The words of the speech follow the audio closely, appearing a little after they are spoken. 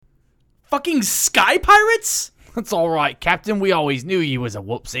Fucking sky pirates? That's all right, Captain. We always knew you was a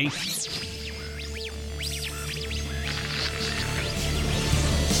whoopsie.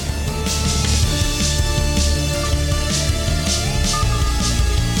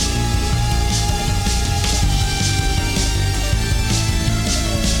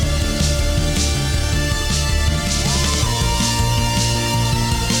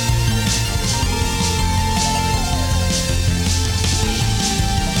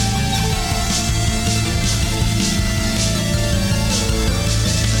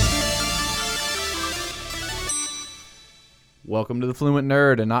 Welcome to the Fluent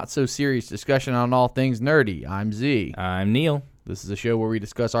Nerd, a not-so-serious discussion on all things nerdy. I'm Z. I'm Neil. This is a show where we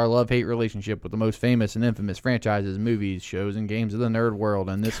discuss our love-hate relationship with the most famous and infamous franchises, movies, shows, and games of the nerd world.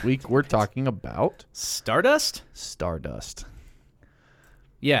 And this week, we're talking about... Stardust? Stardust.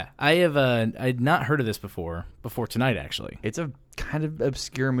 Yeah, I'd not heard of this before tonight, actually. It's a kind of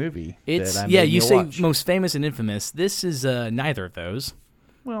obscure movie. You say most famous and infamous. This is neither of those.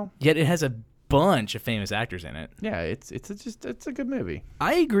 Well... Yet it has a bunch of famous actors in it. Yeah, it's a good movie.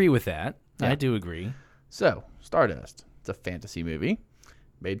 I agree with that. Yeah. I do agree. So, Stardust. It's a fantasy movie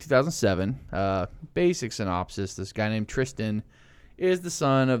made in 2007. Basic synopsis: this guy named Tristan is the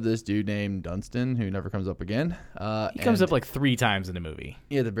son of this dude named Dunstan, who never comes up again. He comes up like 3 times in the movie.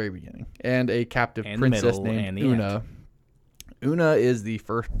 Yeah, at the very beginning. And a captive and princess the named and Una. End. Una is the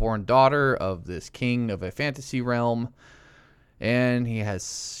firstborn daughter of this king of a fantasy realm. And she has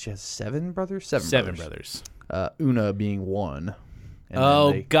 7 brothers? 7 brothers. Una being one.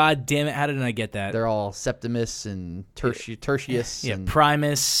 And God damn it. How didn't I get that? They're all Septimus and Tertius. Yeah, and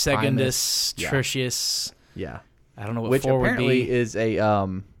Primus, Secundus, Primus, Tertius. Yeah. I don't know what Which 4 would apparently be. is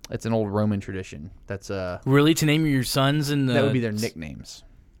it's an old Roman tradition. That's Really? To name your sons? And that would be their nicknames.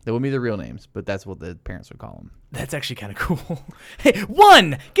 That would be their real names, but that's what the parents would call them. That's actually kind of cool. Hey,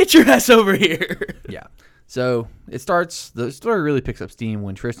 1! Get your ass over here! Yeah. So the story really picks up steam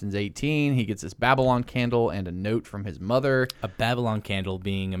when Tristan's 18. He gets this Babylon candle and a note from his mother. A Babylon candle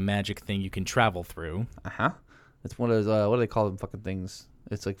being a magic thing you can travel through. Uh-huh. It's one of those, what do they call them fucking things?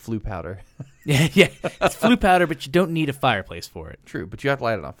 It's like flue powder. Yeah. It's flue powder, but you don't need a fireplace for it. True, but you have to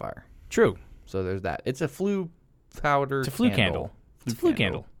light it on fire. True. So there's that. It's a flue powder It's a flue candle. It's a flue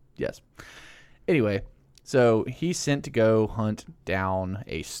candle. Yes. Anyway, so he's sent to go hunt down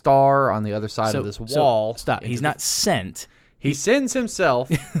a star on the other side of this wall. Stop. He's not sent. He sends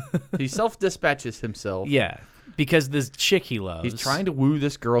himself. He self-dispatches himself. Yeah, because this chick he loves. He's trying to woo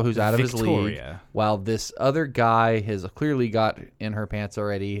this girl who's out of his league, while this other guy has clearly got in her pants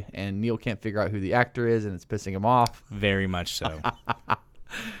already, and Neil can't figure out who the actor is, and it's pissing him off. Very much so.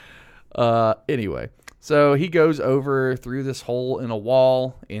 Anyway, so he goes over through this hole in a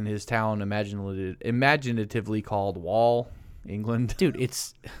wall in his town, imaginatively called Wall, England. Dude,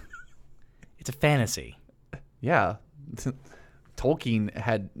 it's a fantasy. Yeah. Tolkien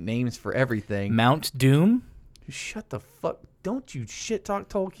had names for everything. Mount Doom? Shut the fuck. Don't you shit talk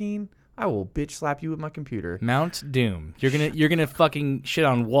Tolkien. I will bitch slap you with my computer. Mount Doom. You're gonna fucking shit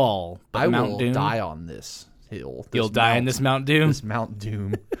on Wall, but I Mount will Doom? die on this hill. You'll die in this Mount Doom? This Mount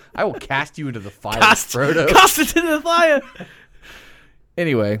Doom. I will cast you into the fire, Frodo. Cast it into the fire!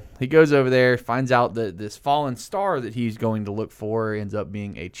 Anyway, he goes over there, finds out that this fallen star that he's going to look for ends up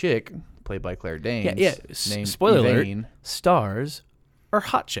being a chick, played by Claire Danes. Yeah. Named Spoiler Yvain. alert, stars are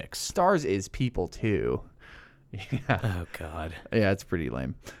hot chicks. Stars is people, too. Yeah. Oh, God. Yeah, it's pretty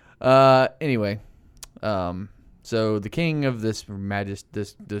lame. Anyway, so the king of this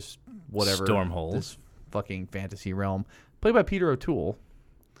this whatever Stormhole, this fucking fantasy realm, played by Peter O'Toole,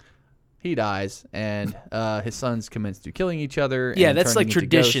 he dies, and his sons commence to killing each other. Yeah, and that's like turning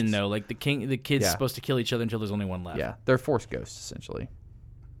into tradition, ghosts. though. Like the kid's supposed to kill each other until there's only one left. Yeah, they're force ghosts essentially.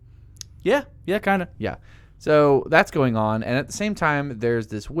 Yeah, kind of. Yeah. So that's going on, and at the same time, there's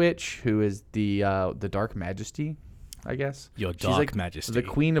this witch who is the Dark Majesty, I guess. Your She's Dark like Majesty. the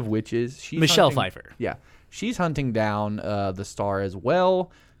Queen of Witches. She's Michelle hunting, Pfeiffer. Yeah. She's hunting down the star as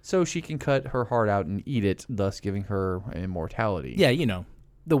well, so she can cut her heart out and eat it, thus giving her immortality. Yeah, you know,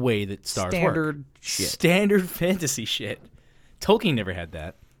 the way that stars Standard work. shit. Standard fantasy shit. Tolkien never had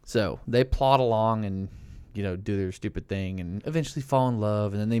that. So they plod along and, do their stupid thing and eventually fall in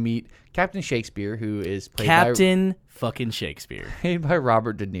love, and then they meet Captain Shakespeare, who is played fucking Shakespeare. played by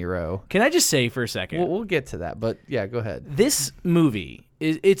Robert De Niro. Can I just say for a second? We'll get to that, but yeah, go ahead. This movie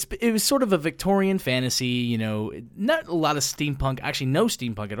it was sort of a Victorian fantasy, not a lot of steampunk, actually no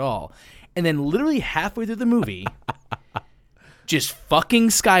steampunk at all. And then literally halfway through the movie, just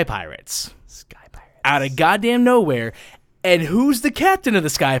fucking sky pirates. Out of goddamn nowhere. And who's the captain of the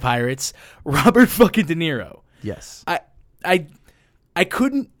Sky Pirates? Robert fucking De Niro. Yes. I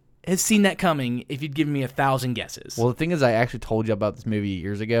couldn't have seen that coming if you'd given me 1,000 guesses. Well, the thing is, I actually told you about this movie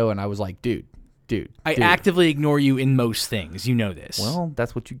years ago, and I was like, dude. I actively ignore you in most things. You know this. Well,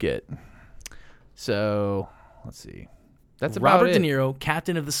 that's what you get. So, let's see. That's about Robert it. De Niro,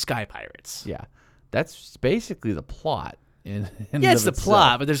 captain of the Sky Pirates. Yeah. That's basically the plot. Yeah, it's the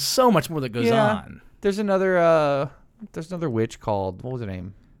plot, but there's so much more that goes on. There's another witch called, what was her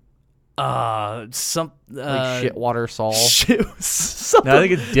name? Like Shitwater Saul. No, I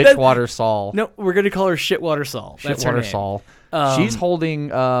think it's Ditchwater Saul. No, we're going to call her Shitwater Saul. That's her name. Shitwater Saul. She's holding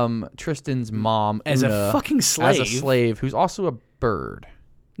Tristan's mom as Una, a fucking slave. As a slave who's also a bird.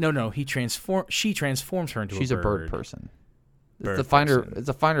 No, she transforms her into She's a bird. a bird person. Bird It's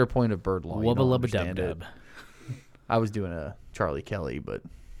a finer point of bird law. Wubba lubba dub dub. I was doing a Charlie Kelly, but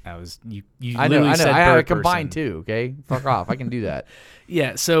I was you. I know. Said I have bird it combined person. too. Okay, fuck off. I can do that.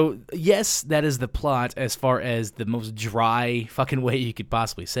 Yeah. So yes, that is the plot as far as the most dry fucking way you could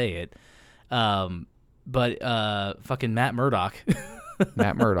possibly say it. But fucking Matt Murdock.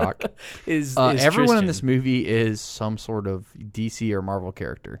 Matt Murdock is everyone Tristan. in this movie is some sort of DC or Marvel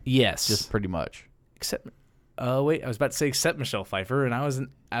character. Yes, just pretty much. Except, wait, I was about to say except Michelle Pfeiffer, and I was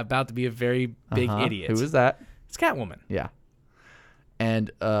about to be a very big idiot. Who is that? It's Catwoman. Yeah, and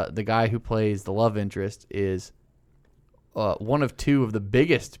the guy who plays the love interest is one of two of the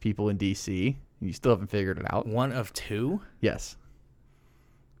biggest people in DC. You still haven't figured it out. One of two? Yes.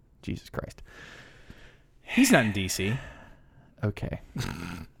 Jesus Christ. He's not in DC. Okay.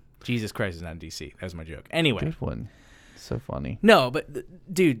 Jesus Christ is not in DC. That was my joke. Anyway. Good one. So funny. No, but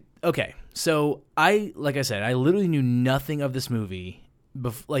dude, okay. So like I said, I literally knew nothing of this movie.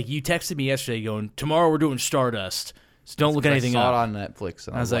 Like you texted me yesterday going, tomorrow we're doing Stardust, so don't look anything up. I saw it on Netflix,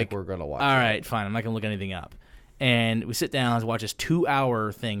 and I was like, we're going to watch it. All right, fine. I'm not going to look anything up. And we sit down and watch this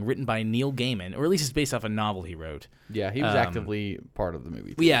 2-hour thing written by Neil Gaiman, or at least it's based off a novel he wrote. Yeah, he was actively part of the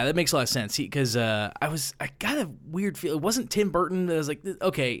movie. Too. Yeah, that makes a lot of sense. Because I got a weird feel. It wasn't Tim Burton. I was like,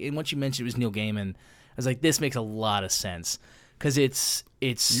 okay. And once you mentioned it was Neil Gaiman, I was like, this makes a lot of sense. Because it's.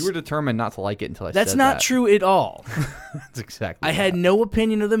 You were determined not to like it until I said that. That's not true at all. That's exactly. I had no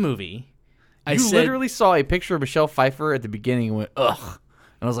opinion of the movie. You literally saw a picture of Michelle Pfeiffer at the beginning and went, ugh. And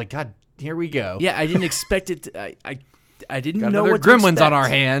I was like, God, here we go. Yeah, I didn't expect it. I didn't Got know what Gremlins to expect. on our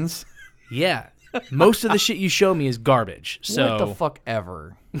hands. Yeah. Most of the shit you show me is garbage. So what the fuck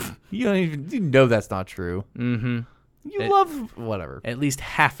ever? You know that's not true. Mm-hmm. You love whatever. At least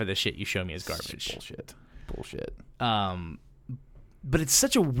half of the shit you show me is garbage. Bullshit. But it's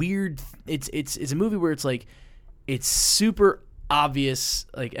such a weird. It's a movie where it's like it's super obvious,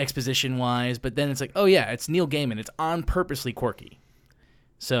 like exposition wise, but then it's like, oh yeah, it's Neil Gaiman. It's on purposely quirky.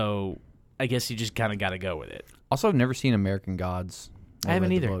 So I guess you just kind of got to go with it. Also, I've never seen American Gods. I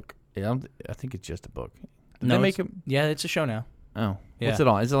haven't either. Book. Yeah, I think it's just a book. Did no, they make it? Yeah, it's a show now. Oh, yeah. What's it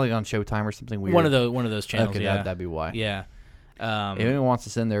on? Is it like on Showtime or something weird? One of those channels. Okay, yeah, that'd be why. Yeah. If anyone wants to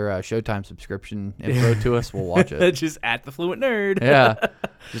send their Showtime subscription info to us, we'll watch it. Just at the Fluent Nerd. Yeah.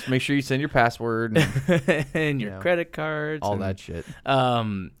 Just make sure you send your password and your credit cards, all that shit.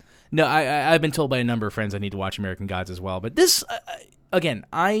 No, I've been told by a number of friends I need to watch American Gods as well. But this, again,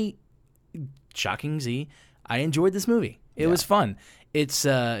 shocking Z, I enjoyed this movie. It was fun. It's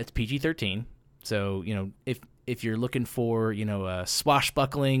PG-13, so if you're looking for a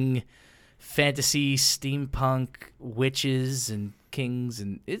swashbuckling fantasy, steampunk, witches and kings,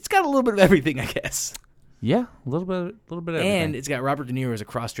 and it's got a little bit of everything, I guess. Yeah, a little bit of everything. And it's got Robert De Niro as a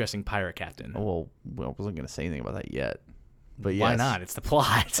cross-dressing pirate captain. Well, I wasn't going to say anything about that yet. But yes. Why not? It's the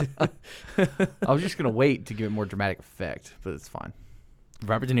plot. I was just going to wait to give it more dramatic effect, but it's fine.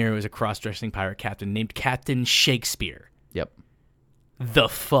 Robert De Niro is a cross-dressing pirate captain named Captain Shakespeare. Yep. The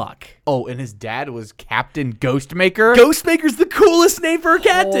fuck? Oh, and his dad was Captain Ghostmaker? Ghostmaker's the coolest name for a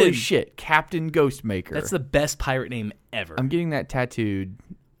captain. Holy shit, Captain Ghostmaker. That's the best pirate name ever. I'm getting that tattooed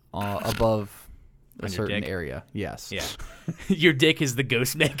above a on your certain dick? area. Yes. Yeah. Your dick is the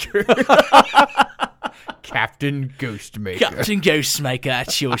Ghostmaker. Captain Ghostmaker. Captain Ghostmaker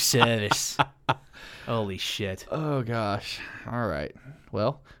at your service. Holy shit. Oh, gosh. All right.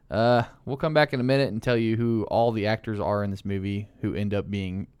 Well, we'll come back in a minute and tell you who all the actors are in this movie who end up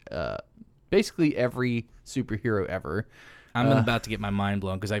being basically every superhero ever. I'm about to get my mind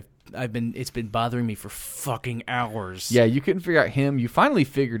blown because it's been bothering me for fucking hours. Yeah, you couldn't figure out him. You finally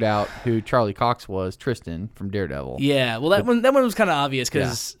figured out who Charlie Cox was, Tristan from Daredevil. Yeah, well that one was kind of obvious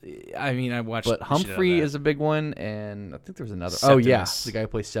because I watched. But Humphrey is a big one, and I think there's another. Septimus. Oh yeah, the guy who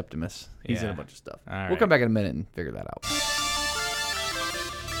plays Septimus. He's in a bunch of stuff. All right. We'll come back in a minute and figure that out.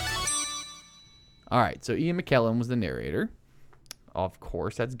 All right, so Ian McKellen was the narrator. Of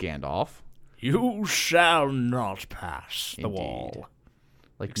course, that's Gandalf. You shall not pass the Indeed. wall.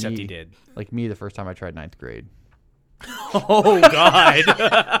 Except he did. Like me the first time I tried ninth grade. Oh, God.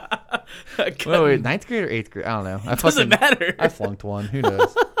 Wait, ninth grade or eighth grade? I don't know. It doesn't matter. I flunked one. Who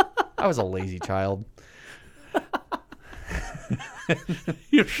knows? I was a lazy child.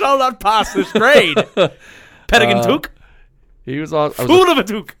 You shall not pass this grade. Pedagogue. He was all Fool of a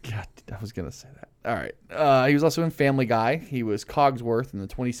Duke. God, I was gonna say that. All right. He was also in Family Guy. He was Cogsworth in the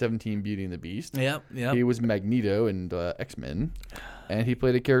 2017 Beauty and the Beast. Yep. He was Magneto in X-Men, and he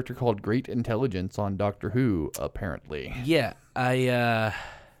played a character called Great Intelligence on Doctor Who. Apparently. Yeah. I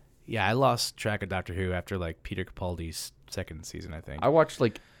lost track of Doctor Who after like Peter Capaldi's second season. I think I watched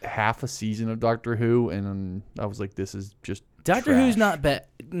like half a season of Doctor Who, and I was like, "This is just Doctor trash. Who's not bad."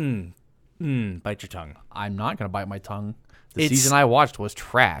 Bite your tongue. I'm not gonna bite my tongue. The season I watched was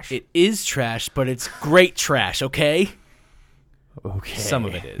trash. It is trash, but it's great trash, okay? Okay. Some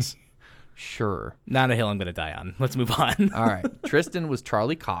of it is. Sure. Not a hill I'm going to die on. Let's move on. All right. Tristan was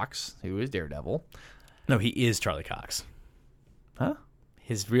Charlie Cox, who is Daredevil. No, he is Charlie Cox. Huh?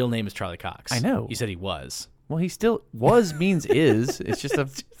 His real name is Charlie Cox. I know. You said he was. Well, he still was means is. It's just a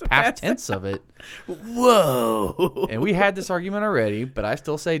past tense of it. Whoa. And we had this argument already, but I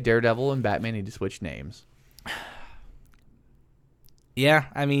still say Daredevil and Batman need to switch names. Yeah,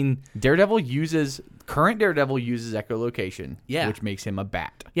 I mean... Current Daredevil uses echolocation, yeah, which makes him a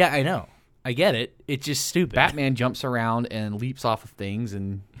bat. Yeah, I know. I get it. It's just stupid. Batman jumps around and leaps off of things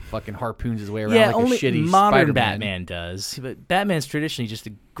and fucking harpoons his way around like only a shitty modern Spider-Man. Batman does. But Batman's traditionally just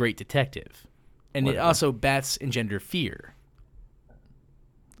a great detective. And it also, bats engender fear.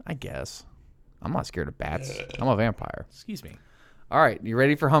 I guess. I'm not scared of bats. I'm a vampire. Excuse me. All right, you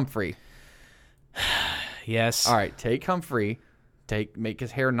ready for Humphrey? Yes. All right, take Humphrey. Make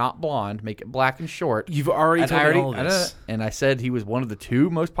his hair not blonde. Make it black and short. You've already told me all of this. And I said he was one of the two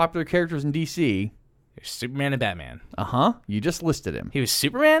most popular characters in DC. There's Superman and Batman. Uh-huh. You just listed him. He was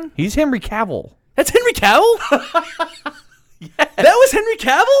Superman? He's Henry Cavill. That's Henry Cavill? Yes. That was Henry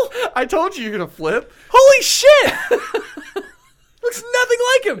Cavill? I told you you're going to flip. Holy shit! Looks nothing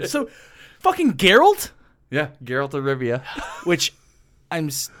like him. So, fucking Geralt? Yeah, Geralt of Rivia. Which, I'm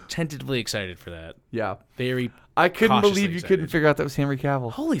tentatively excited for that. Yeah. Very I couldn't believe you excited. couldn't figure out that was Henry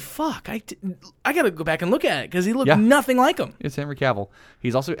Cavill. Holy fuck. I got to go back and look at it because he looked nothing like him. It's Henry Cavill.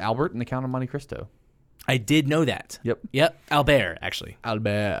 He's also Albert in The Count of Monte Cristo. I did know that. Yep. Albert, actually.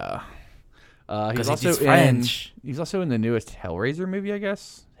 Albert. He's also French. He's also in the newest Hellraiser movie, I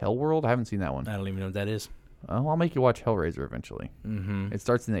guess. Hellworld. I haven't seen that one. I don't even know what that is. Oh, I'll make you watch Hellraiser eventually. Mm-hmm. It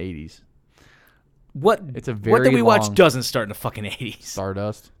starts in the 80s. What? It's a very what that we long... watch doesn't start in the fucking 80s.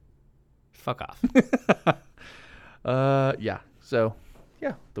 Stardust. Fuck off. Yeah. So,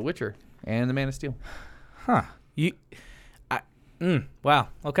 yeah, The Witcher and The Man of Steel. Huh. Wow.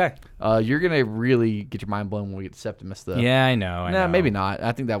 Okay. You're gonna really get your mind blown when we get to Septimus, though. Yeah, I know. Maybe not.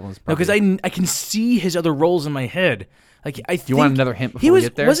 I think that one's no, probably... because I can see his other roles in my head. Like I think you want another hint before we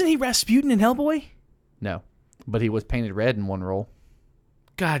get there? Wasn't he Rasputin in Hellboy? No, but he was painted red in one role.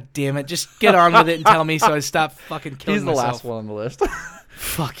 God damn it! Just get on with it and tell me so I stop fucking killing myself. He's the last one on the list.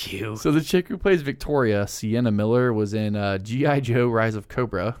 Fuck you. So the chick who plays Victoria, Sienna Miller, was in G.I. Joe: Rise of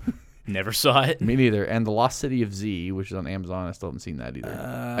Cobra. Never saw it. Me neither. And The Lost City of Z, which is on Amazon. I still haven't seen that either.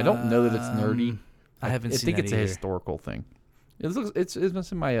 I don't know that it's nerdy. I haven't seen that I think it's either. a historical thing. It's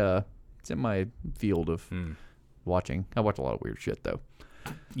in my field of watching. I watch a lot of weird shit though.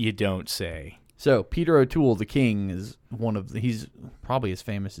 You don't say. So Peter O'Toole, the King, is he's probably as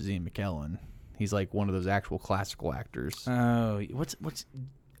famous as Ian McKellen. He's like one of those actual classical actors. Oh, what's?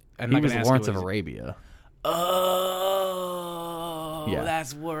 He was Lawrence of Arabia. Oh, yeah.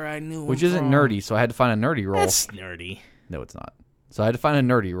 That's where I knew him Which isn't from. nerdy, so I had to find a nerdy role. That's nerdy. No, it's not. So I had to find a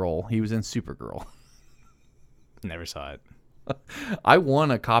nerdy role. He was in Supergirl. Never saw it. I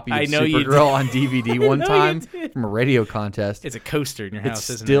won a copy of Supergirl on DVD one time from a radio contest. It's a coaster in your house,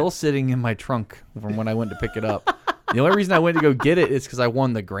 isn't it? It's still sitting in my trunk from when I went to pick it up. The only reason I went to go get it is because I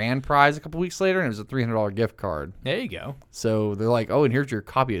won the grand prize a couple weeks later, and it was a $300 gift card. There you go. So they're like, oh, and here's your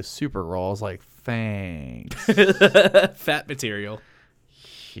copy of Supergirl. I was like, thanks. Fat material.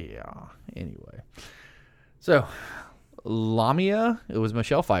 Yeah. Anyway. So, Lamia, it was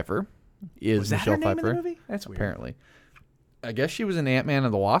Michelle Pfeiffer. Was that Michelle her name Pfeiffer. in the movie? That's weird. Apparently. I guess she was in Ant-Man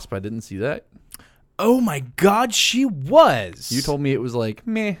and the Wasp. I didn't see that. Oh my God, she was. You told me it was like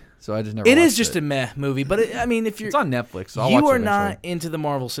meh, so I just never. It watched is just a meh movie, but if you're, it's on Netflix. So you are not into the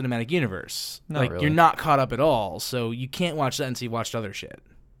Marvel Cinematic Universe. Not really. You're not caught up at all, so you can't watch that until you watched other shit.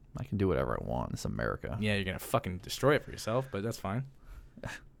 I can do whatever I want. It's America. Yeah, you're gonna fucking destroy it for yourself, but that's fine.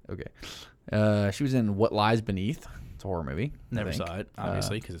 Okay. She was in What Lies Beneath. It's a horror movie. Never saw it,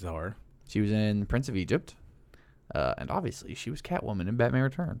 obviously, because it's horror. She was in Prince of Egypt. And obviously, she was Catwoman in Batman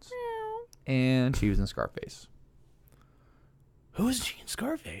Returns. And she was in Scarface. Who is she in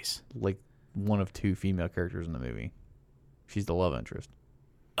Scarface? Like, one of 2 female characters in the movie. She's the love interest.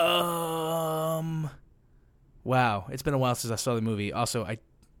 Wow. It's been a while since I saw the movie. Also,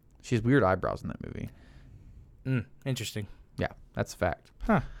 She has weird eyebrows in that movie. Interesting. Yeah, that's a fact.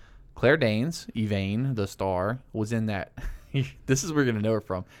 Huh. Claire Danes, Yvain, the star, was in that. This is where you're going to know her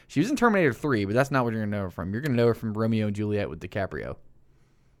from. She was in Terminator 3, but that's not where you're going to know her from. You're going to know her from Romeo and Juliet with DiCaprio.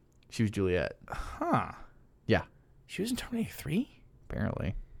 She was Juliet. Huh. Yeah. She was in Terminator 3?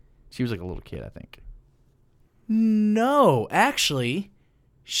 Apparently. She was like a little kid, I think. No, actually,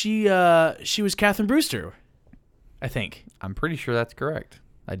 she was Catherine Brewster, I think. I'm pretty sure that's correct.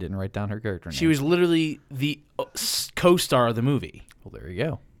 I didn't write down her character name. She was literally the co-star of the movie. Well, there you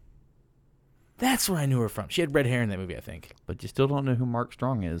go. That's where I knew her from. She had red hair in that movie, I think. But you still don't know who Mark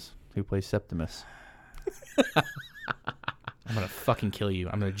Strong is, who plays Septimus. I'm going to fucking kill you.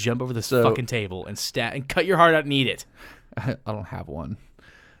 I'm going to jump over this fucking table and cut your heart out and eat it. I don't have one.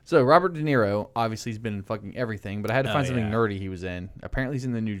 So, Robert De Niro, obviously, he's been in fucking everything, but I had to find something nerdy he was in. Apparently, he's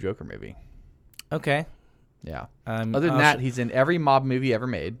in the new Joker movie. Okay. Yeah. Other than that, he's in every mob movie ever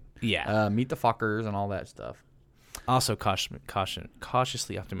made. Yeah. Meet the Fockers and all that stuff. Also,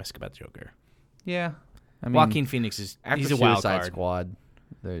 cautiously optimistic about the Joker. Yeah. I mean, Joaquin Phoenix he's a wild card. Squad,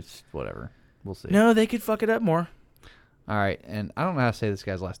 there's whatever. We'll see. No, they could fuck it up more. All right, and I don't know how to say this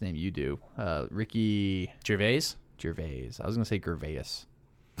guy's last name. You do. Ricky Gervais. I was going to say Gervais.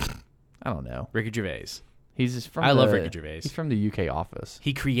 I don't know. Ricky Gervais. He's from. I love Ricky Gervais. He's from the UK Office.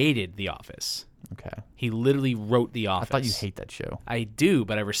 He created The Office. Okay. He literally wrote The Office. I thought you hate that show. I do,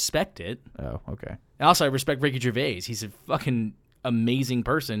 but I respect it. Oh, okay. Also, I respect Ricky Gervais. He's a fucking amazing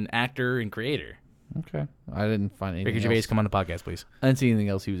person, actor, and creator. Okay. I didn't find anything Ricky Gervais, come on the podcast, please. I didn't see anything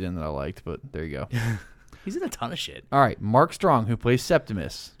else he was in that I liked, but there you go. He's in a ton of shit. All right. Mark Strong, who plays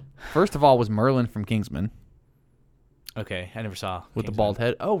Septimus. First of all, was Merlin from Kingsman. Okay. I never saw With the bald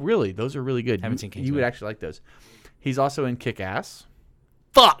head. Oh, really? Those are really good. Haven't seen Kingsman. You would actually like those. He's also in Kick-Ass.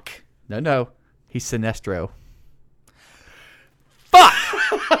 Fuck! No. He's Sinestro. Fuck!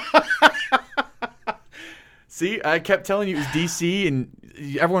 See, I kept telling you it was DC, and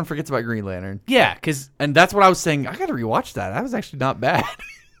everyone forgets about Green Lantern. Yeah, and that's what I was saying. I got to rewatch that. That was actually not bad.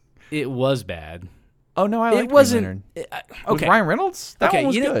 It was bad. Oh no, I like It wasn't. Green Lantern. Okay, With Ryan Reynolds. That one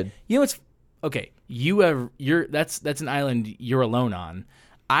was good. You know what's okay? That's an island you're alone on.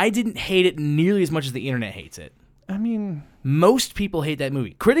 I didn't hate it nearly as much as the internet hates it. I mean, most people hate that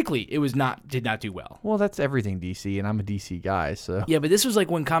movie. Critically, it did not do well. Well, that's everything DC, and I'm a DC guy, so yeah. But this was like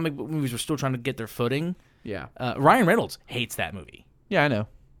when comic book movies were still trying to get their footing. Yeah. Ryan Reynolds hates that movie. Yeah, I know.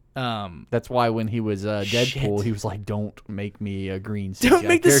 That's why when he was Deadpool, he was like, "Don't make me a green CGI Don't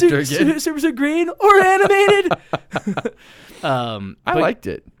make the suit green or animated." I liked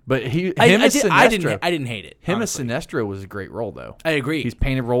it, but I didn't hate it. Him as Sinestro was a great role, though. I agree. He's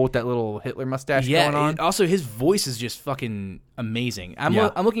painted role with that little Hitler mustache going on. Also, his voice is just fucking amazing. I'm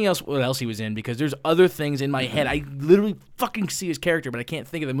looking else what else he was in because there's other things in my head. I literally fucking see his character, but I can't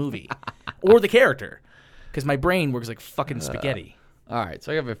think of the movie or the character because my brain works like fucking spaghetti. All right,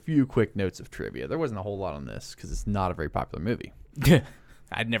 so I have a few quick notes of trivia. There wasn't a whole lot on this because it's not a very popular movie.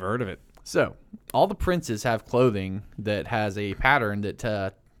 I'd never heard of it. So, all the princes have clothing that has a pattern that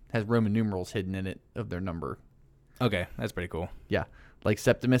has Roman numerals hidden in it of their number. Okay, that's pretty cool. Yeah. Like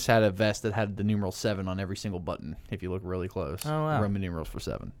Septimus had a vest that had the numeral 7 on every single button, if you look really close. Oh, wow. Roman numerals for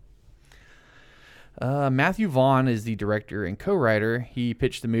 7. Matthew Vaughn is the director and co-writer. He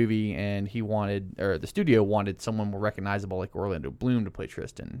pitched the movie, and the studio wanted someone more recognizable like Orlando Bloom to play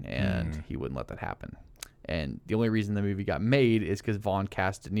Tristan, and he wouldn't let that happen. And the only reason the movie got made is because Vaughn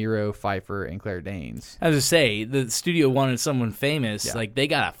cast De Niro, Pfeiffer, and Claire Danes. I was to say, the studio wanted someone famous. Yeah. Like, they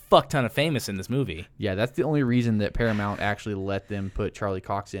got a fuck ton of famous in this movie. Yeah, that's the only reason that Paramount actually let them put Charlie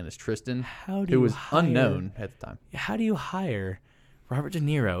Cox in as Tristan, who was unknown at the time. How do you hire Robert De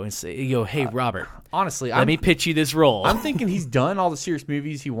Niro and say, hey, Robert, honestly, let me pitch you this role? I'm thinking he's done all the serious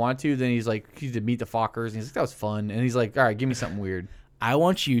movies he wanted to. Then he's like, he did Meet the Fockers, and he's like, that was fun. And he's like, all right, give me something weird. I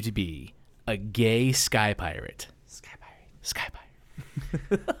want you to be a gay sky pirate. Sky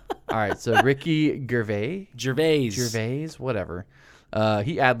pirate. All right, so Ricky Gervais, whatever.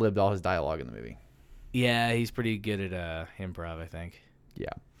 He ad-libbed all his dialogue in the movie. Yeah, he's pretty good at improv, I think.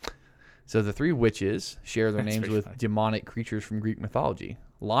 Yeah. So the 3 witches share their names with demonic creatures from Greek mythology.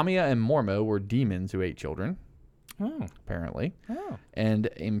 Lamia and Mormo were demons who ate children. Oh. Apparently. Oh. And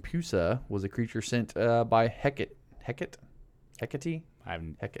Impusa was a creature sent by Hecate? Hecate? Hecate?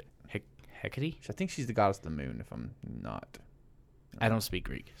 I think she's the goddess of the moon, if I'm not. I don't speak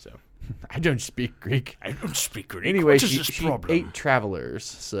Greek, so. I don't speak Greek. I don't speak Greek. Anyway, what is she this problem? ate travelers.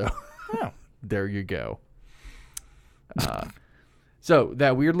 So there you go. So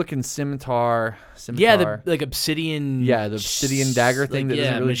that weird looking scimitar. Yeah, the like obsidian. Yeah, the obsidian dagger thing that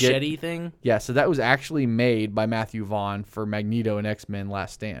doesn't really machete thing. Yeah, so that was actually made by Matthew Vaughn for Magneto and X-Men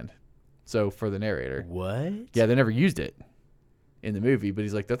Last Stand. So for the narrator. What? Yeah, they never used it in the movie, but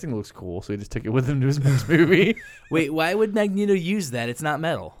he's like, that thing looks cool, so he just took it with him to his next movie. Wait, why would Magneto use that? It's not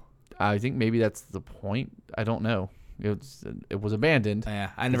metal. I think maybe that's the point. I don't know. It was abandoned.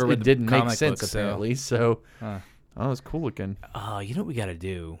 Yeah, I never read the didn't make comic sense books, apparently. So, oh, it's cool looking. Oh, you know what we got to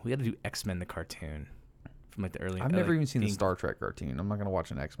do? We got to do X-Men the cartoon from like the early. I've never even seen the Star Trek cartoon. I'm not gonna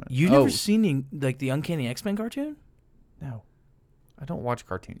watch an X-Men. You've never seen like the Uncanny X-Men cartoon? No, I don't watch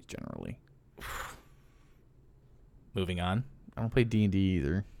cartoons generally. Moving on. I don't play D&D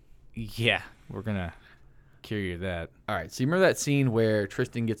either. Yeah, we're gonna cure you of that. All right, so you remember that scene where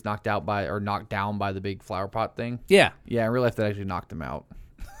Tristan gets knocked down by the big flower pot thing? Yeah. Yeah, in real life that actually knocked him out.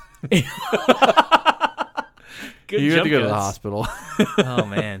 Good You had to go to the guts. hospital. Oh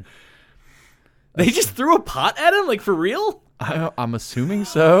man. They just threw a pot at him, like for real? I'm assuming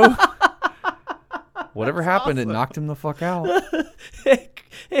so. Whatever happened, awesome. It knocked him the fuck out.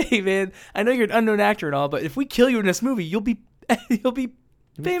 Hey man, I know you're an unknown actor and all, but if we kill you in this movie, you'll be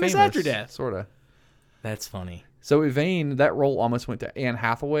famous after death. Sorta. That's funny. So Yvain, that role almost went to Anne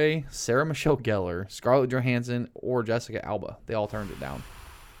Hathaway, Sarah Michelle Gellar, Scarlett Johansson, or Jessica Alba. They all turned it down.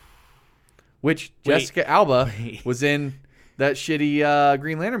 Which Jessica Alba was in that shitty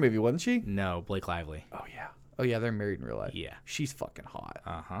Green Lantern movie, wasn't she? No, Blake Lively. Oh yeah. Oh yeah, they're married in real life. Yeah. She's fucking hot.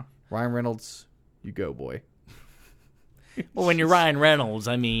 Uh-huh. Ryan Reynolds, you go, boy. Well, when you're Ryan Reynolds,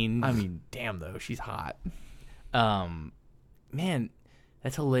 I mean, damn though, she's hot. Man,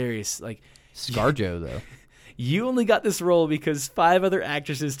 that's hilarious. Like ScarJo though. You only got this role because 5 other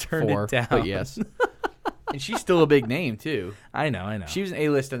actresses turned it down. But yes. And she's still a big name too. I know. She was an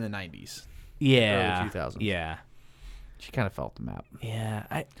A-list in the 90s. Yeah. Early 2000s. Yeah. She kind of fell off the map.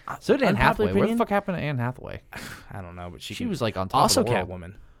 Yeah. So did Anne Hathaway. Where the fuck happened to Anne Hathaway? I don't know, but she was like on top also of the world.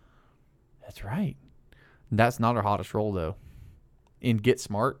 Catwoman. That's right. That's not her hottest role though. In Get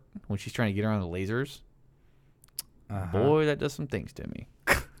Smart, when she's trying to get around the lasers. Boy, that does some things to me.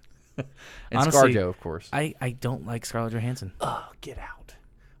 And honestly, ScarJo, of course. I don't like Scarlett Johansson. Oh, get out.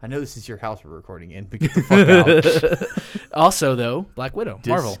 I know this is your house we're recording in, but get the fuck out. Also, though, Black Widow,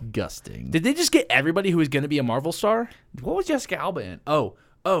 Marvel. Disgusting. Did they just get everybody who was going to be a Marvel star? What was Jessica Alba in?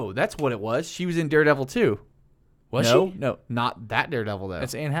 Oh, that's what it was. She was in Daredevil too. Was she? No, not that Daredevil though.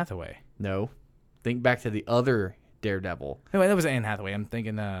 That's Anne Hathaway. No. Think back to the other Daredevil. No, that was Anne Hathaway. I'm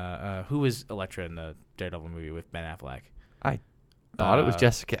thinking, who was Elektra in the Daredevil movie with Ben Affleck? I thought it was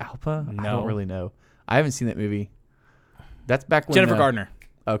Jessica Alba. No. I don't really know. I haven't seen that movie. That's back when Jennifer Gardner.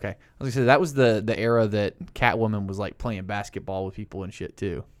 Okay. I was going to say, that was the era that Catwoman was like playing basketball with people and shit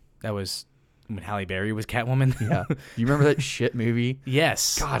too. That was when Halle Berry was Catwoman? Yeah. You remember that shit movie?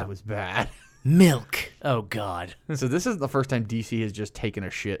 Yes. God, it was bad. Milk. Oh, God. So this isn't the first time DC has just taken a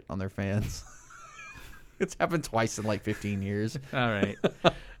shit on their fans. It's happened twice in like 15 years. All right.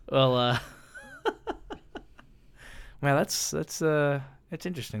 Well, well, that's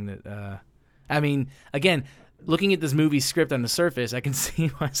interesting that, I mean, again, looking at this movie script on the surface, I can see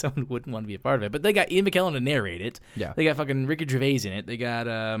why someone wouldn't want to be a part of it. But they got Ian McKellen to narrate it. Yeah. They got fucking Ricky Gervais in it. They got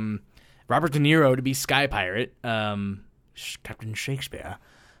Robert De Niro to be Sky Pirate, Captain Shakespeare.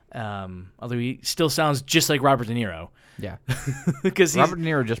 Although he still sounds just like Robert De Niro. Yeah. Because Robert De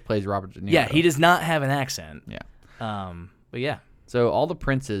Niro just plays Robert De Niro. Yeah, he does not have an accent. Yeah. But yeah. So all the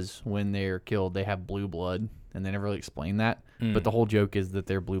princes, when they're killed, they have blue blood, and they never really explain that. But the whole joke is that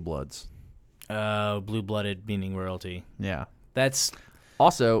they're blue bloods. Blue-blooded meaning royalty. Yeah. That's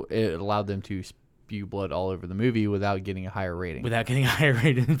also, it allowed them to spew blood all over the movie without getting a higher rating. Without getting a higher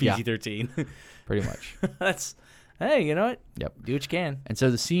rating than PG-13. Pretty much. That's, hey, you know what? Yep. Do what you can. And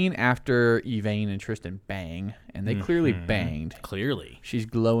so the scene after Yvain and Tristan bang, and they clearly banged. Clearly. She's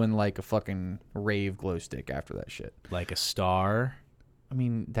glowing like a fucking rave glow stick after that shit. Like a star. I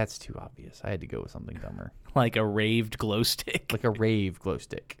mean, that's too obvious. I had to go with something dumber. Like a raved glow stick. Like a rave glow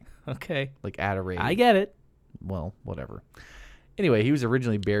stick. Okay. Like at a rave. I get it. Well, whatever. Anyway, he was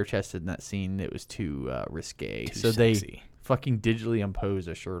originally bare-chested in that scene. It was too risque. Too so sexy. They fucking digitally imposed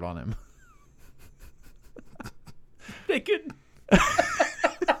a shirt on him. They could.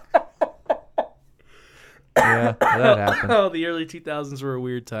 Yeah, that happened. Oh, the early 2000s were a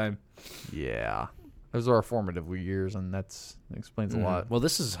weird time. Yeah. Those are our formative years, and that explains a lot. Well,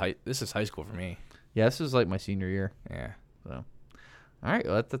 this is high school for me. Yeah, this is like my senior year. Yeah. So, all right,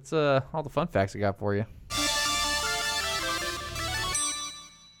 well, that's all the fun facts I got for you.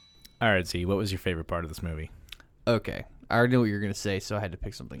 All right, Z, what was your favorite part of this movie? Okay. I already knew what you were going to say, so I had to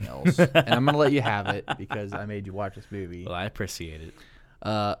pick something else. And I'm going to let you have it because I made you watch this movie. Well, I appreciate it.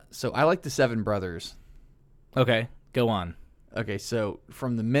 So I like the Seven Brothers. Okay, go on. Okay, so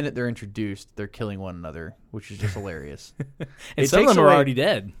from the minute they're introduced, they're killing one another, which is just hilarious. And some of them are already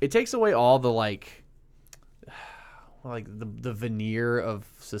dead. It takes away all the the veneer of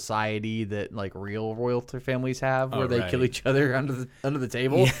society that like real royalty families have, where they kill each other under the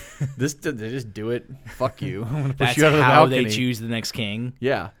table. Yeah. They just do it. Fuck you. I'm gonna push you out of the balcony. They choose the next king.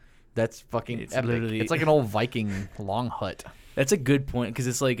 Yeah, that's fucking epic. It's like an old Viking long hut. That's a good point because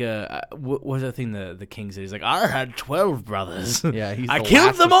it's like what was the thing the king said? He's like, I had 12 brothers. Yeah, I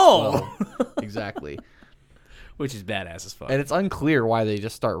killed them all. Exactly. Which is badass as fuck. And it's unclear why they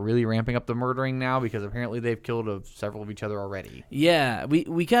just start really ramping up the murdering now, because apparently they've killed several of each other already. Yeah,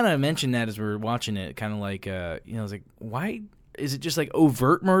 we kind of mentioned that as we were watching it, kind of like, it's like, why is it just like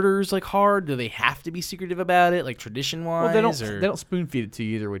overt murders like hard? Do they have to be secretive about it, like tradition-wise? Well, they don't spoon-feed it to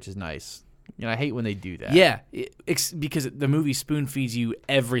you either, which is nice. I hate when they do that. Yeah, because the movie spoon-feeds you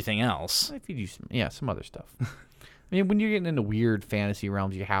everything else. They feed you some other stuff. I mean, when you're getting into weird fantasy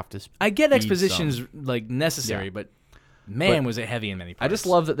realms, you have to. I get exposition's like necessary, but was it heavy in many parts. I just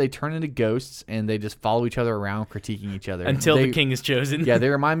love that they turn into ghosts and they just follow each other around, critiquing each other until the king is chosen. Yeah, they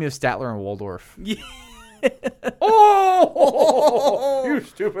remind me of Statler and Waldorf. Yeah. Oh, you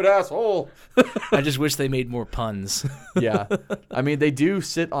stupid asshole! I just wish they made more puns. Yeah, I mean they do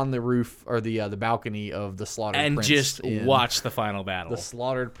sit on the roof or the balcony of the slaughtered and prince just watch the final battle. The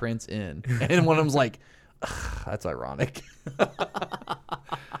slaughtered prince in, and one of them's like, that's ironic.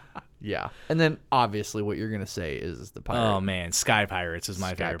 Yeah. And then obviously what you're going to say is the pirate. Oh man, Sky Pirates is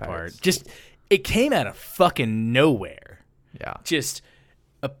my favorite part. Just it came out of fucking nowhere. Yeah. Just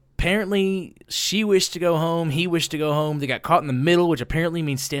apparently she wished to go home, he wished to go home. They got caught in the middle, which apparently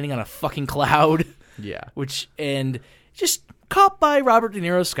means standing on a fucking cloud. Yeah. And just caught by Robert De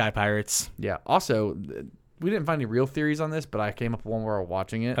Niro's Sky Pirates. Yeah. Also, we didn't find any real theories on this, but I came up with one while we were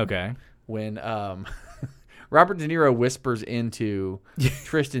watching it. Okay. When Robert De Niro whispers into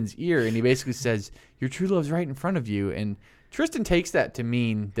Tristan's ear, and he basically says, "Your true love's right in front of you." And Tristan takes that to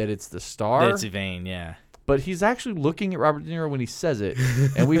mean that it's the star. It's Yvain, yeah. But he's actually looking at Robert De Niro when he says it.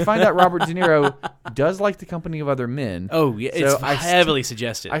 And we find out Robert De Niro does like the company of other men. Oh, yeah. So it's heavily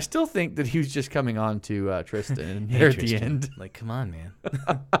suggested. I still think that he was just coming on to Tristan there at the end. Like, come on, man.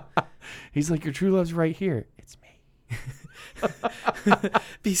 He's like, your true love's right here. It's me.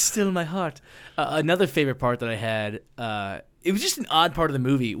 Be still my heart. Another favorite part that I had, it was just an odd part of the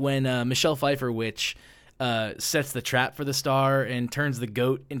movie when Michelle Pfeiffer, sets the trap for the star and turns the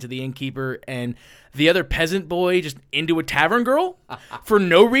goat into the innkeeper and the other peasant boy just into a tavern girl for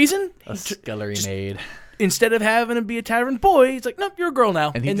no reason. A scullery maid. Instead of having him be a tavern boy, he's like, nope, you're a girl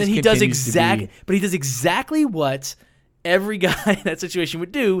now. And then he does exactly what every guy in that situation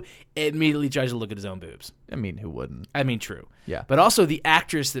would do. Immediately tries to look at his own boobs. I mean, who wouldn't? I mean, true. Yeah. But also the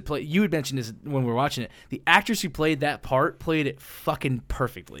actress that played, you had mentioned this when we were watching it, the actress who played that part played it fucking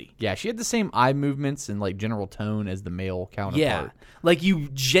perfectly. Yeah, she had the same eye movements and like general tone as the male counterpart. Yeah. Like you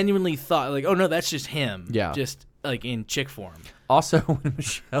genuinely thought, like, oh no, that's just him. Yeah. Just like in chick form. Also, when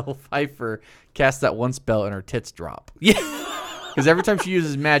Michelle Pfeiffer casts that one spell and her tits drop. Yeah. Because every time she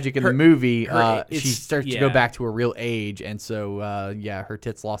uses magic in the movie, she starts to go back to her real age. And so, her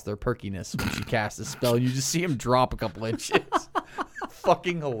tits lost their perkiness when she casts the spell. And you just see them drop a couple inches.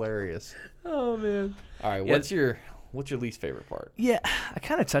 Fucking hilarious. Oh, man. All right, what's your least favorite part? Yeah, I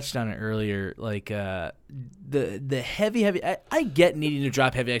kind of touched on it earlier. Like, the heavy... I get needing to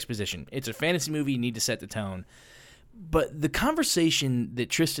drop heavy exposition. It's a fantasy movie. You need to set the tone. But the conversation that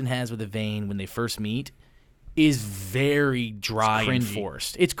Tristan has with Yvain when they first meet is very dry and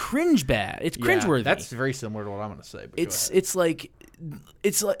forced. It's cringe bad. It's cringeworthy. That's very similar to what I'm going to say. But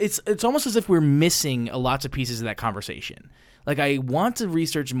it's almost as if we're missing lots of pieces of that conversation. Like I want to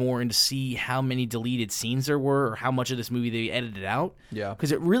research more and to see how many deleted scenes there were or how much of this movie they edited out. Yeah,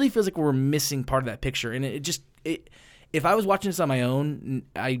 because it really feels like we're missing part of that picture. And if I was watching this on my own,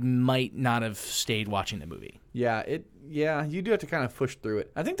 I might not have stayed watching the movie. Yeah, you do have to kind of push through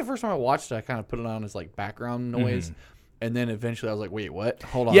it. I think the first time I watched it, I kind of put it on as like background noise, and then eventually I was like, "Wait, what?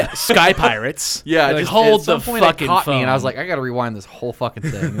 Hold on." Yeah, Sky Pirates. Yeah, like, hold the fucking phone. Me, and I was like, "I got to rewind this whole fucking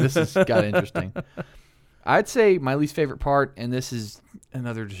thing. This has got interesting." I'd say my least favorite part, and this is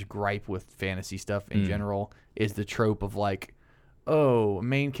another just gripe with fantasy stuff in general, is the trope of like, oh,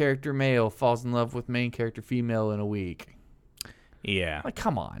 main character male falls in love with main character female in a week. Yeah, like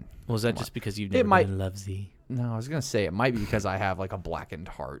come on. Well, is that just because you've never been in love, Z? No, I was going to say it might be because I have like a blackened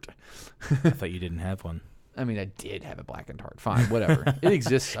heart. I thought you didn't have one. I mean, I did have a blackened heart. Fine, whatever. It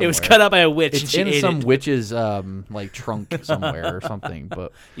exists somewhere. It was cut up by a witch. It's and she in ate some it. witch's like trunk somewhere or something.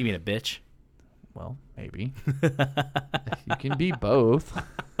 But You mean a bitch? well, maybe you can be both.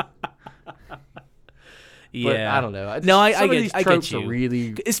 Yeah, But I don't know. No, I Some of get, these I tropes get you. are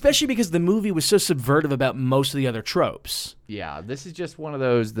really, Especially because the movie was so subversive about most of the other tropes. yeah. This is just one of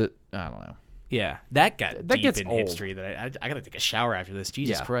those that I don't know. Yeah, that got deep gets in old. history. That I got to take a shower after this.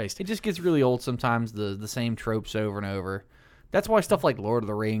 Jesus Christ! It just gets really old sometimes. The same tropes over and over. That's why stuff like Lord of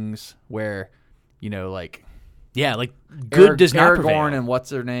the Rings, where like Yeah, like good does not Aragorn prevail. and what's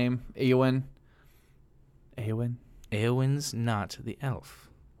her name, Eowyn. Eowyn's not the elf.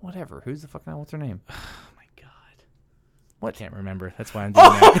 Whatever. Who's the fuck now? What's her name? Oh my god! What? I can't remember. That's why I'm doing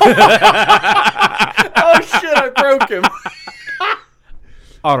that. Oh shit! I broke him.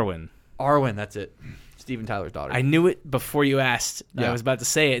 Arwen. That's it. Steven Tyler's daughter. I knew it before you asked. Yeah. I was about to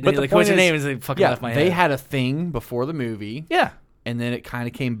say it. And But then the you're like, what's her point name? is- And it fucking yeah, left my head. they had a thing before the movie. Yeah. And then it kind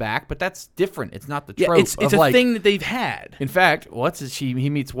of came back, but that's different. It's not the Yeah, trope. it's of a like, thing that they've had. In fact, he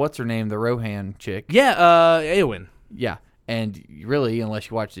meets what's her name, the Rohan chick. Yeah, Eowyn. Yeah. And really, unless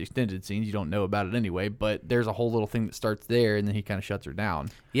you watch the extended scenes, you don't know about it anyway. But there's a whole little thing that starts there, and then he kind of shuts her down.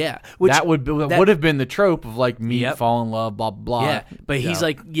 Yeah. That would have been the trope of like meet, Yep. fall in love, blah blah blah. Yeah, but he's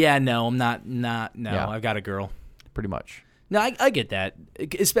like, yeah, no, I'm not. No, Yeah. I've got a girl. pretty much. No, I get that.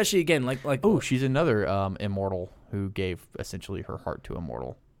 Especially again, like Oh, she's another immortal who gave essentially her heart to a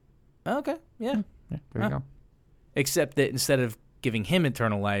mortal. okay, yeah. Yeah, there you go. Except that instead of giving him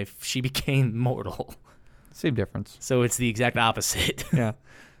eternal life, she became mortal. Same difference. So it's the exact opposite. Yeah,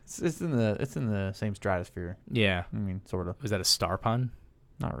 it's in the same stratosphere. Yeah. I mean, sort of. Was that a star pun?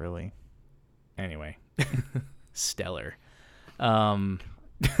 Not really. Anyway, stellar. I'm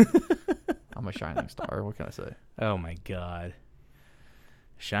a shining star. What can I say? Oh my god.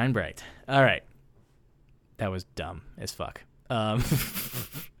 Shine bright. All right. That was dumb as fuck.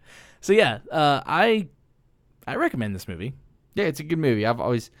 So yeah, I recommend this movie. Yeah, it's a good movie. I've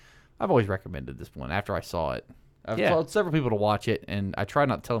always recommended this one after I saw it. I've told several people to watch it, and I try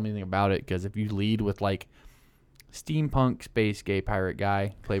not to tell them anything about it because if you lead with like steampunk space gay pirate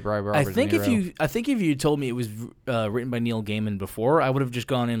guy played by Robert I De think Niro, if you told me it was written by Neil Gaiman before, I would have just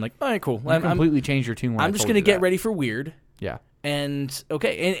gone in like, all right, cool. you completely changed your tune. When I'm just gonna get ready for weird. Yeah, And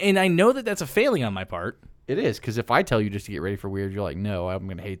okay, and I know that that's a failing on my part. it is because if I tell you just to get ready for weird, you're like, no, I'm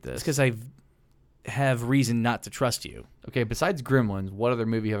gonna hate this. It's because I have reason not to trust you. Okay, besides Gremlins, what other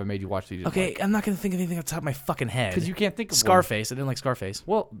movie have I made you watch that you didn't Okay, like? I'm not gonna think of anything off the top of my fucking head. Because you can't think of one. Scarface. I didn't like Scarface.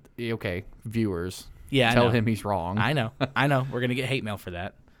 Well, okay, viewers. Yeah, I Tell know. him he's wrong. I know. We're gonna get hate mail for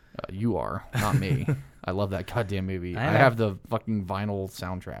that. You are, not me. I love that goddamn movie. I I know. have the fucking vinyl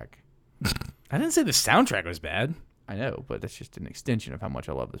soundtrack. I didn't say the soundtrack was bad. I know, but that's just an extension of how much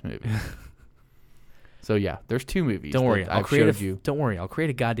I love this movie. So yeah, there's two movies. Don't worry, that I'll I've create showed you. Don't worry, I'll create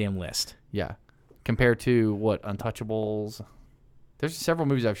a goddamn list. Yeah, compared to what Untouchables. There's several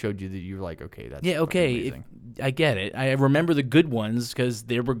movies I've showed you that you're like, okay, that's Yeah, fucking okay, amazing. I get it. I remember the good ones because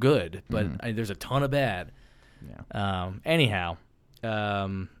they were good, but there's a ton of bad. Yeah. Anyhow,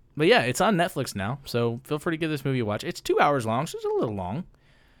 but yeah, it's on Netflix now, so feel free to give this movie a watch. It's 2 hours long, so it's a little long.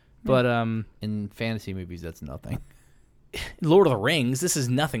 But In fantasy movies, that's nothing. Lord of the Rings, this is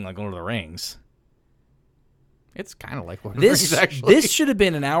nothing like Lord of the Rings. It's kind of like Lord of the Rings, actually. This should have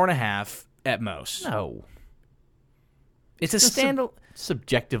been an hour and a half at most. No. It's a standalone.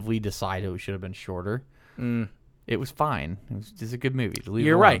 Subjectively decide it should have been shorter. It was fine. It was just a good movie. Leave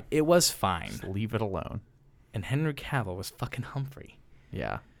You're it alone. right. It was fine. Just leave it alone. And Henry Cavill was fucking Humphrey.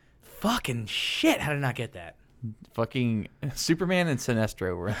 Yeah. Fucking shit. How did I not get that? Fucking Superman and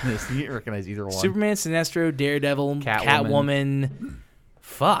Sinestro were in this. You didn't recognize either one. Superman, Sinestro, Daredevil, Catwoman.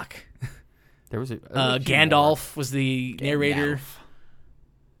 Fuck. There was a Gandalf was the narrator. Gandalf.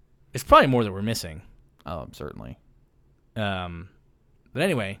 It's probably more that we're missing. Certainly. But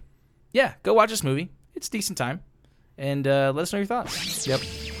anyway, yeah, go watch this movie. It's a decent time. And let us know your thoughts. Yep.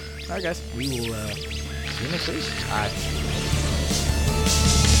 All right, guys. We will see you next week. All right.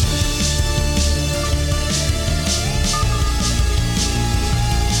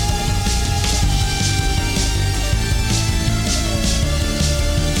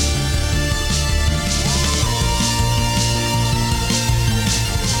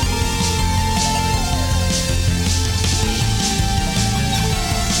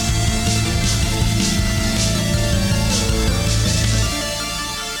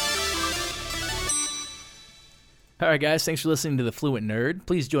 All right, guys. Thanks for listening to The Fluent Nerd.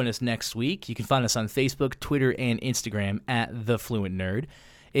 Please join us next week. You can find us on Facebook, Twitter, and Instagram at The Fluent Nerd.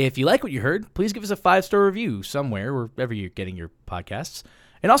 If you like what you heard, please give us a 5-star review somewhere, wherever you're getting your podcasts.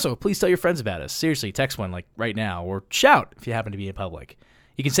 And also, please tell your friends about us. Seriously, text one like right now, or shout if you happen to be in public.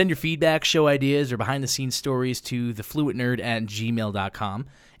 You can send your feedback, show ideas, or behind-the-scenes stories to thefluentnerd@gmail.com.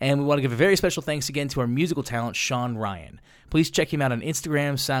 And we want to give a very special thanks again to our musical talent, Sean Ryan. Please check him out on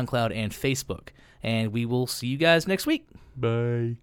Instagram, SoundCloud, and Facebook. And we will see you guys next week. Bye.